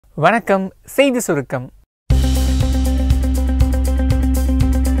வணக்கம். செய்தி சுருக்கம்.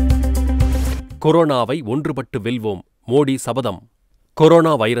 கொரோனாவை ஒன்றுபட்டு வெல்வோம், மோடி சபதம்.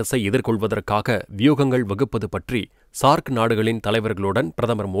 கொரோனா வைரஸை எதிர்கொள்வதற்காக வியூகங்கள் வகுப்பது பற்றி சார்க் நாடுகளின் தலைவர்களுடன்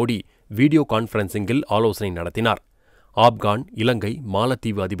பிரதமர் மோடி வீடியோ கான்பரன்சிங்கில் ஆலோசனை நடத்தினார். ஆப்கான், இலங்கை,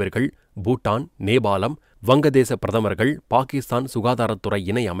 மாலத்தீவு அதிபர்கள், பூட்டான், நேபாளம், வங்கதேச பிரதமர்கள், பாகிஸ்தான் சுகாதாரத்துறை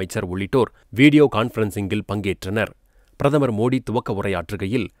இணை அமைச்சர் உள்ளிட்டோர் வீடியோ கான்பரன்சிங்கில் பங்கேற்றனர். பிரதமர் மோடி துவக்க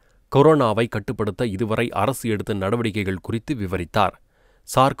உரையாற்றுகையில் கொரோனாவை கட்டுப்படுத்த இதுவரை அரசு எடுத்த நடவடிக்கைகள் குறித்து விவரித்தார்.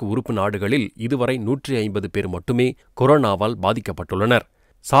 சார்க் உறுப்பு நாடுகளில் இதுவரை 150 பேர் மட்டுமே கொரோனாவால் பாதிக்கப்பட்டுள்ளனர்.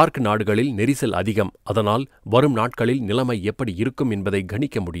 சார்க் நாடுகளில் நெரிசல் அதிகம். அதனால் வரும் நாட்களில் நிலைமை எப்படி இருக்கும் என்பதை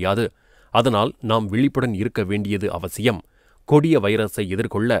கணிக்க முடியாது. அதனால் நாம் விழிப்புடன் இருக்க வேண்டியது அவசியம். கொடிய வைரஸை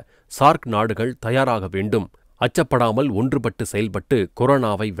எதிர்கொள்ள சார்க் நாடுகள் தயாராக வேண்டும். அச்சப்படாமல் ஒன்றுபட்டு செயல்பட்டு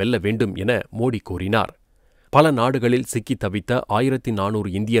கொரோனாவை வெல்ல வேண்டும் என மோடி கூறினார். பல நாடுகளில் சிக்கி தவித்த 1400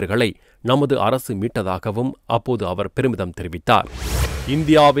 இந்தியர்களை நமது அரசு மீட்டதாகவும் அப்போது அவர் பெருமிதம் தெரிவித்தார்.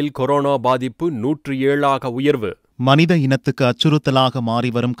 இந்தியாவில் கொரோனா பாதிப்பு 107ஆக உயர்வு. மனித இனத்துக்கு அச்சுறுத்தலாக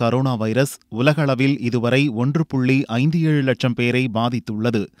மாறிவரும் கரோனா வைரஸ் உலகளவில் இதுவரை 1.57 லட்சம் பேரை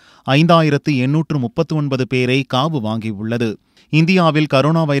பாதித்துள்ளது. 5839 பேரை காவு வாங்கியுள்ளது. இந்தியாவில்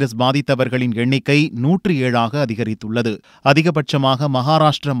கரோனா வைரஸ் பாதித்தவர்களின் எண்ணிக்கை 107ஆக அதிகரித்துள்ளது. அதிகபட்சமாக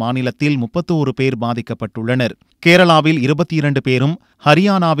மகாராஷ்டிர மாநிலத்தில் 31 பேர் பாதிக்கப்பட்டுள்ளனர். கேரளாவில் 22 பேரும்,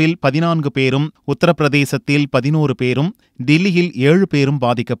 ஹரியானாவில் 14 பேரும், உத்தரப்பிரதேசத்தில் 11 பேரும், டில்லியில் 7 பேரும்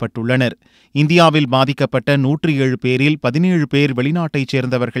பாதிக்கப்பட்டுள்ளனர். இந்தியாவில் பாதிக்கப்பட்ட 107 பேரில் 17 பேர் வெளிநாட்டைச்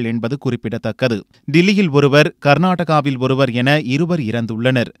சேர்ந்தவர்கள் என்பது குறிப்பிடத்தக்கது. டில்லியில் ஒருவர், கர்நாடகாவில் ஒருவர் என 2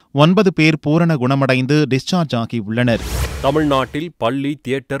 இறந்துள்ளனர். 9 பேர் பூரண குணமடைந்து டிஸ்சார்ஜ் ஆகியுள்ளனர். தமிழ்நாட்டில் பள்ளி,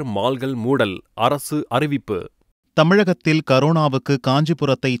 தியேட்டர், மால்கள் மூடல், அரசு அறிவிப்பு. தமிழகத்தில் கரோனாவுக்கு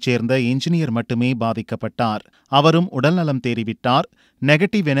காஞ்சிபுரத்தைச் சேர்ந்த என்ஜினியர் மட்டுமே பாதிக்கப்பட்டார். அவரும் உடல்நலம் தேறிவிட்டார்.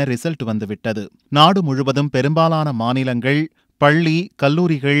 நெகட்டிவ் என ரிசல்ட் வந்துவிட்டது. நாடு முழுவதும் பெரும்பாலான மாநிலங்கள் பள்ளி,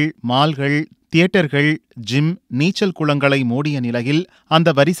 கல்லூரிகள், மால்கள், தியேட்டர்கள், ஜிம், நீச்சல் குளங்களை மூடிய நிலையில் அந்த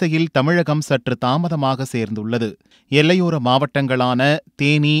வரிசையில் தமிழகம் சற்று தாமதமாக சேர்ந்துள்ளது. எல்லையோர மாவட்டங்களான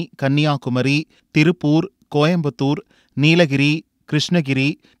தேனி, கன்னியாகுமரி, திருப்பூர், கோயம்புத்தூர், நீலகிரி, கிருஷ்ணகிரி,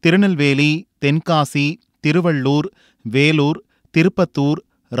 திருநெல்வேலி, தென்காசி, திருவள்ளூர், வேலூர், திருப்பத்தூர்,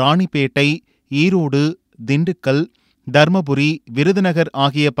 ராணிப்பேட்டை, ஈரோடு, திண்டுக்கல், தர்மபுரி, விருதுநகர்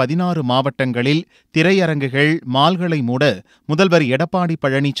ஆகிய 16 மாவட்டங்களில் திரையரங்குகள், மால்களை மூட முதல்வர் எடப்பாடி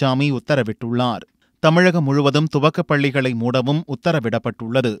பழனிசாமி உத்தரவிட்டுள்ளார். தமிழகம் முழுவதும் துவக்கப் பள்ளிகளை மூடவும்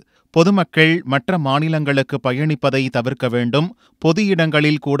உத்தரவிடப்பட்டுள்ளது. பொதுமக்கள் மற்ற மாநிலங்களுக்கு பயணிப்பதை தவிர்க்க வேண்டும். பொது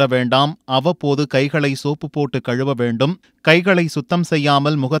இடங்களில் கூட வேண்டாம். அவ்வப்போது கைகளை சோப்பு போட்டு கழுவ வேண்டும். கைகளை சுத்தம்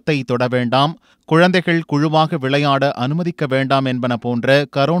செய்யாமல் முகத்தை தொட வேண்டாம். குழந்தைகள் குழுவாக விளையாட அனுமதிக்க வேண்டாம் என்பன போன்ற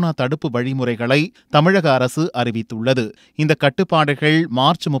கரோனா தடுப்பு வழிமுறைகளை தமிழக அரசு அறிவித்துள்ளது. இந்த கட்டுப்பாடுகள்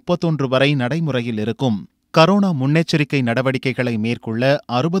மார்ச் 31 வரை நடைமுறையில் இருக்கும். கரோனா முன்னெச்சரிக்கை நடவடிக்கைகளை மேற்கொள்ள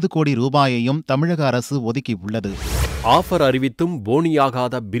 60 கோடி ரூபாயையும் தமிழக அரசு ஒதுக்கியுள்ளது. ஆஃபர் அறிவித்தும்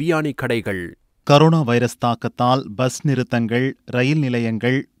போனியாகாத பிரியாணி கடைகள். கரோனா வைரஸ் தாக்கத்தால் பஸ் நிறுத்தங்கள், ரயில்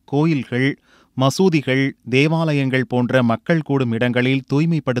நிலையங்கள், கோயில்கள், மசூதிகள், தேவாலயங்கள் போன்ற மக்கள் கூடும் இடங்களில்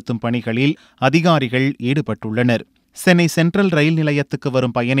தூய்மைப்படுத்தும் பணிகளில் அதிகாரிகள் ஈடுபட்டுள்ளனர். சென்னை சென்ட்ரல் ரயில் நிலையத்துக்கு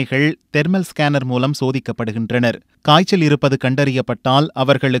வரும் பயணிகள் தெர்மல் ஸ்கேனர் மூலம் சோதிக்கப்படுகின்றனர். காய்ச்சல் இருப்பது கண்டறியப்பட்டால்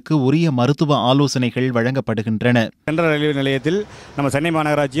அவர்களுக்கு உரிய மருத்துவ ஆலோசனைகள் வழங்கப்படுகின்றன. சென்ட்ரல் ரயில்வே நிலையத்தில் நம்ம சென்னை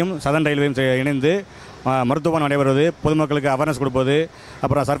மாநகராட்சியும் சதன் ரயில்வேயும் இணைந்து மருத்துவம் நடைபெறுவது, பொதுமக்களுக்கு அவேர்னஸ் கொடுப்பது,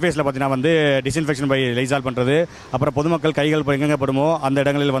 அப்புறம் சர்ஃபேஸில் பார்த்தீங்கன்னா டிஸ்இன்ஃபெக்ஷன் பை லைசால் பண்ணுறது, அப்புறம் பொதுமக்கள் கைகள் எங்கெங்கே படுமோ அந்த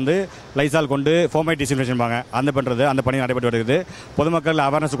இடங்களில் லைசால் கொண்டு ஃபோமைட் டிஸ்இன்ஃபெக்ஷன் அந்த பணி நடைபெற்று வருகிறது. பொதுமக்கள்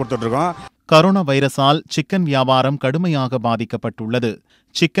அவேர்னஸ் கொடுத்துட்ருக்கோம். கரோனா வைரஸால் சிக்கன் வியாபாரம் கடுமையாக பாதிக்கப்பட்டுள்ளது.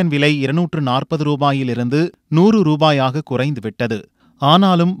 சிக்கன் விலை 240 ரூபாயிலிருந்து 100 ரூபாயாக குறைந்துவிட்டது.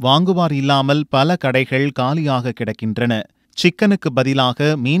 ஆனாலும் வாங்குவார் இல்லாமல் பல கடைகள் காலியாக கிடக்கின்றன. சிக்கனுக்கு பதிலாக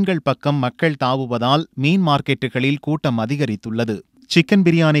மீன்கள் பக்கம் மக்கள் தாவுவதால் மீன் மார்க்கெட்டுகளில் கூட்டம் அதிகரித்துள்ளது. சிக்கன்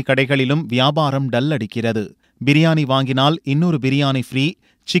பிரியாணி கடைகளிலும் வியாபாரம் டல் அடிக்கிறது. பிரியாணி வாங்கினால் இன்னொரு பிரியாணி ஃப்ரீ,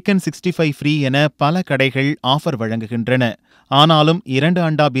 சிக்கன் 65 ஃப்ரீ என பல கடைகள் ஆஃபர் வழங்குகின்றன. ஆனாலும் 2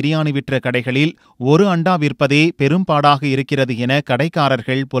 அண்டா பிரியாணி விற்ற கடைகளில் 1 அண்டா விற்பதே பெரும்பாடாக இருக்கிறது என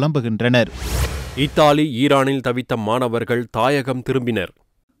கடைக்காரர்கள் புலம்புகின்றனர். இத்தாலி, ஈரானில் தவித்த மாணவர்கள் தாயகம் திரும்பினர்.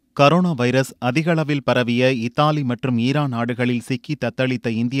 கரோனா வைரஸ் அதிகளவில் பரவிய இத்தாலி மற்றும் ஈரான் நாடுகளில் சிக்கி தத்தளித்த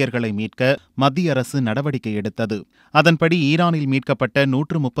இந்தியர்களை மீட்க மத்திய அரசு நடவடிக்கை எடுத்தது. அதன்படி ஈரானில் மீட்கப்பட்ட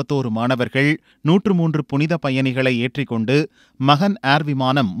 131 மாணவர்கள், 103 புனித பயணிகளை ஏற்றிக்கொண்டு மகன் ஏர்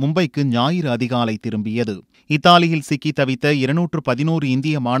விமானம் மும்பைக்கு ஞாயிறு அதிகாலை திரும்பியது. இத்தாலியில் சிக்கி தவித்த 211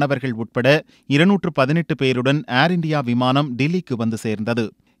 இந்திய மாணவர்கள் உட்பட 218 பேருடன் ஏர் இண்டியா விமானம் டில்லிக்கு வந்து சேர்ந்தது.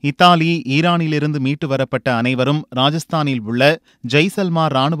 இத்தாலி, ஈரானிலிருந்து மீட்டு வரப்பட்ட அனைவரும் ராஜஸ்தானில் உள்ள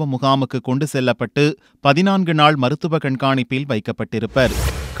ஜெய்சல்மார் ராணுவ முகாமுக்கு கொண்டு செல்லப்பட்டு 14 நாள் மருத்துவ கண்காணிப்பில் வைக்கப்பட்டிருப்பர்.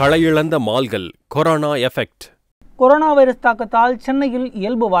 களையிழந்த மால்கள், கொரோனா எஃபெக்ட். கொரோனா வைரஸ் தாக்கத்தால் சென்னையில்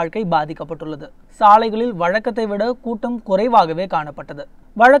இயல்பு வாழ்க்கை பாதிக்கப்பட்டுள்ளது. சாலைகளில் வழக்கத்தை விட கூட்டம் குறைவாகவே காணப்பட்டது.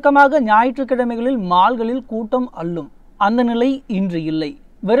 வழக்கமாக ஞாயிற்றுக்கிழமைகளில் மால்களில் கூட்டம் அள்ளும். அந்த நிலை இன்று இல்லை.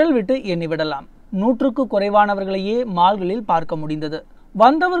 விரல் விட்டு எண்ணிவிடலாம். 100க்கு குறைவானவர்களையே மால்களில் பார்க்க முடிந்தது.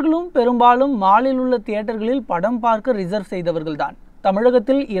 வந்தவர்களும் பெரும்பாலும் மாலில் உள்ள தியேட்டர்களில் படம் பார்க்க ரிசர்வ் செய்தவர்கள்தான்.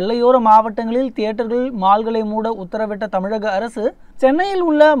 தமிழகத்தில் எல்லையோர மாவட்டங்களில் தியேட்டர்கள், மால்களை மூட உத்தரவிட்ட தமிழக அரசு சென்னையில்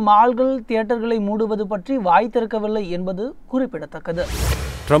உள்ள மால்கள், தியேட்டர்களை மூடுவது பற்றி வாய் திறக்கவில்லை என்பது குறிப்பிடத்தக்கது.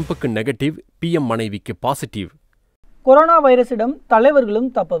 ட்ரம்புக்கு நெகட்டிவ், பிஎம் மனைவிக்கு பாசிட்டிவ். கொரோனா வைரஸிடம்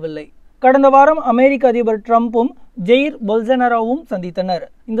தலைவர்களும் தப்பவில்லை. கடந்த வாரம் அமெரிக்க அதிபர் ட்ரம்பும் ஜெயிர் பொல்சனாரோவும் சந்தித்தனர்.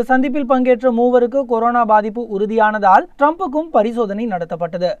 இந்த சந்திப்பில் பங்கேற்ற மூவருக்கு கொரோனா பாதிப்பு உறுதியானதால் ட்ரம்புக்கும் பரிசோதனை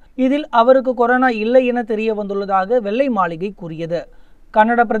நடத்தப்பட்டது. இதில் அவருக்கு கொரோனா இல்லை என தெரிய வந்துள்ளதாக வெள்ளை மாளிகை கூறியது.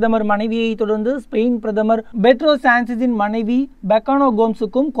 கனடா பிரதமர் மனைவியை தொடர்ந்து ஸ்பெயின் பிரதமர் பெட்ரோ சான்செஸின் மனைவி பெக்கானோ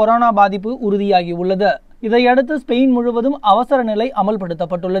கோம்ஸுக்கும் கொரோனா பாதிப்பு உறுதியாகியுள்ளது. இதையடுத்து ஸ்பெயின் முழுவதும் அவசர நிலை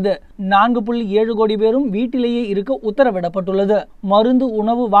அமல்படுத்தப்பட்டுள்ளது. 4.7 கோடி பேரும் வீட்டிலேயே இருக்க உத்தரவிடப்பட்டுள்ளது. மருந்து,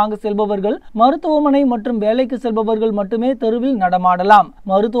 உணவு வாங்க செல்பவர்கள், மருத்துவமனை மற்றும் வேலைக்கு செல்பவர்கள் மட்டுமே தெருவில் நடமாடலாம்.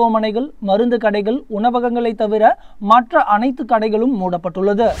 மருத்துவமனைகள், மருந்து கடைகள், உணவகங்களை தவிர மற்ற அனைத்து கடைகளும்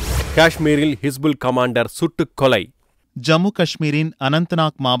மூடப்பட்டுள்ளது. காஷ்மீரில் ஹிஸ்புல் கமாண்டர் சுட்டுக் கொலை. ஜம்மு காஷ்மீரின்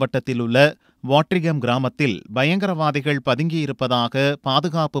அனந்த்நாக் மாவட்டத்தில் உள்ள வாட்ரிகம் கிராமத்தில் பயங்கரவாதிகள் பதுங்கியிருப்பதாக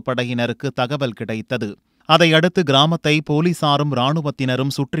பாதுகாப்பு படையினருக்கு தகவல் கிடைத்தது. அதையடுத்து கிராமத்தை போலீசாரும்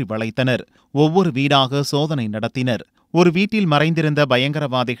ராணுவத்தினரும் சுற்றி வளைத்தனர். ஒவ்வொரு வீடாக சோதனை நடத்தினர். ஒரு வீட்டில் மறைந்திருந்த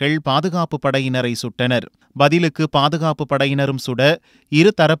பயங்கரவாதிகள் பாதுகாப்பு படையினரை சுட்டனர். பதிலுக்கு பாதுகாப்பு படையினரும் சுட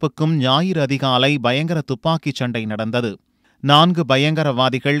இரு தரப்புக்கும் ஞாயிறு அதிகாலை பயங்கர துப்பாக்கிச் சண்டை நடந்தது. 4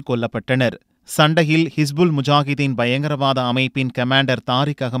 பயங்கரவாதிகள் கொல்லப்பட்டனர். சண்டையில் ஹிஸ்புல் முஜாஹிதீன் பயங்கரவாத அமைப்பின் கமாண்டர்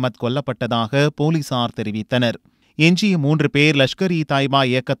தாரிக் அகமது கொல்லப்பட்டதாக போலீசார் தெரிவித்தனர். எஞ்சிய 3 பேர் லஷ்கர்-இ-தாய்பா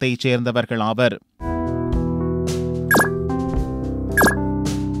இயக்கத்தைச் சேர்ந்தவர்கள் ஆவர்.